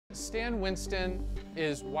Stan Winston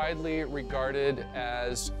is widely regarded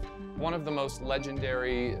as one of the most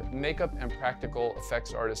legendary makeup and practical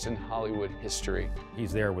effects artists in Hollywood history.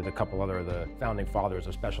 He's there with a couple other of the founding fathers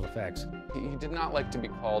of special effects. He did not like to be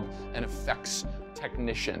called an effects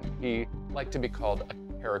technician. He liked to be called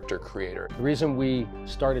a character creator. The reason we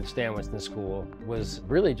started Stan Winston School was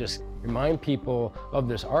really just remind people of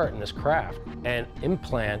this art and this craft and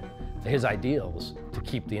implant his ideals to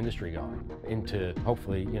keep the industry going into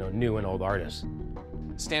hopefully, new and old artists.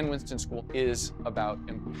 Stan Winston School is about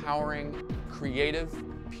empowering creative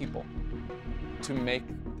people to make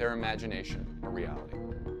their imagination a reality.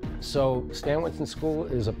 So Stan Winston School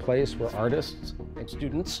is a place where artists and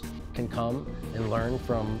students can come and learn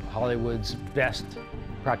from Hollywood's best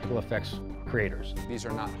practical effects creators. These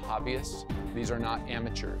are not hobbyists, these are not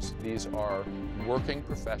amateurs, these are working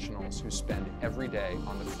professionals who spend every day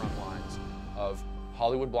on the front lines of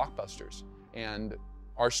Hollywood blockbusters. And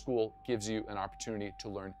our school gives you an opportunity to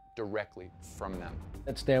learn directly from them.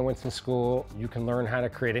 At Stan Winston School, you can learn how to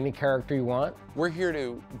create any character you want. We're here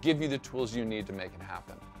to give you the tools you need to make it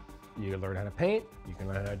happen. You can learn how to paint, you can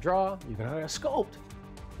learn how to draw, you can learn how to sculpt,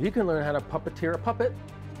 you can learn how to puppeteer a puppet,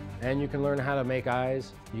 and you can learn how to make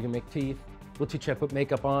eyes, you can make teeth. We'll teach you how to put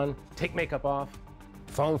makeup on, take makeup off,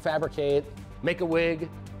 foam fabricate, make a wig.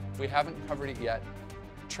 If we haven't covered it yet,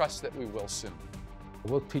 trust that we will soon.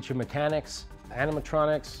 We'll teach you mechanics,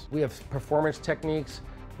 animatronics. We have performance techniques,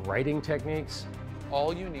 writing techniques.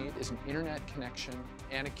 All you need is an internet connection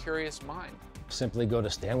and a curious mind. Simply go to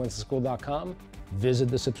stanwinston.com, visit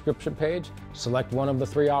the subscription page, select one of the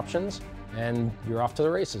 3 options, and you're off to the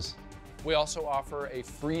races. We also offer a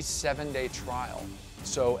free 7-day trial.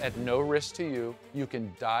 So at no risk to you, you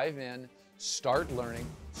can dive in, start learning,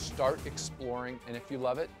 start exploring, and if you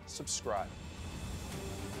love it, subscribe.